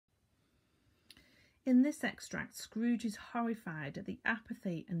In this extract, Scrooge is horrified at the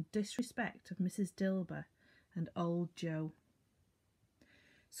apathy and disrespect of Mrs. Dilber and old Joe.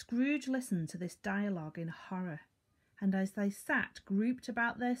 Scrooge listened to this dialogue in horror, and as they sat grouped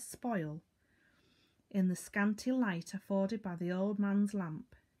about their spoil, in the scanty light afforded by the old man's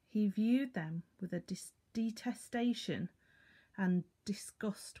lamp, he viewed them with a detestation and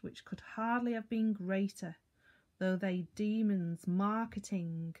disgust which could hardly have been greater, though they demons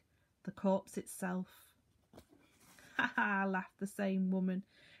marketing the corpse itself. "Ha ha!" laughed the same woman,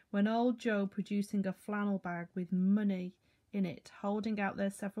 when old Joe, producing a flannel bag with money in it, holding out their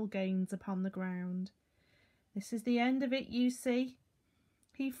several gains upon the ground. "This is the end of it, you see.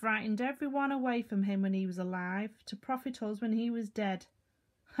 He frightened every one away from him when he was alive, to profit us when he was dead.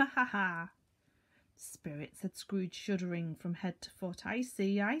 Ha ha ha!" "Spirit," said Scrooge, shuddering from head to foot. I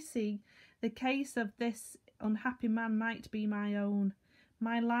see. The case of this unhappy man might be my own.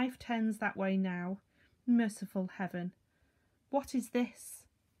 My life tends that way now. Merciful heaven! What is this?"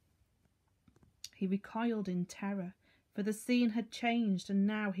 He recoiled in terror, for the scene had changed, and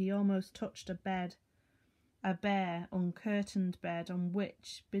now he almost touched a bed, a bare, uncurtained bed, on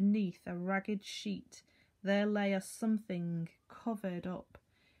which, beneath a ragged sheet, there lay a something covered up,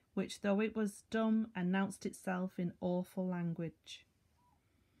 which, though it was dumb, announced itself in awful language.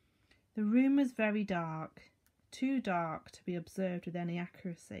 The room was very dark, too dark to be observed with any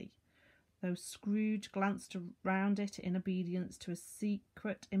accuracy, though Scrooge glanced round it in obedience to a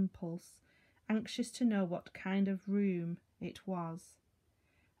secret impulse, anxious to know what kind of room it was.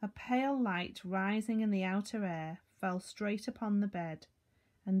 A pale light rising in the outer air fell straight upon the bed,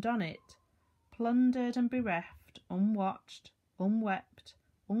 and on it, plundered and bereft, unwatched, unwept,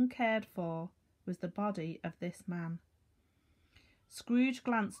 uncared for, was the body of this man. Scrooge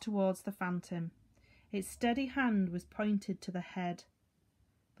glanced towards the phantom. Its steady hand was pointed to the head.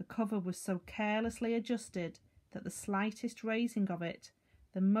 The cover was so carelessly adjusted that the slightest raising of it,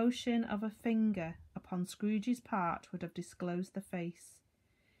 the motion of a finger upon Scrooge's part, would have disclosed the face.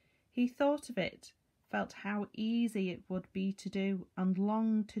 He thought of it, felt how easy it would be to do, and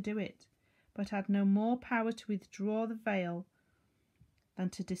longed to do it, but had no more power to withdraw the veil than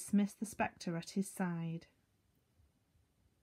to dismiss the spectre at his side.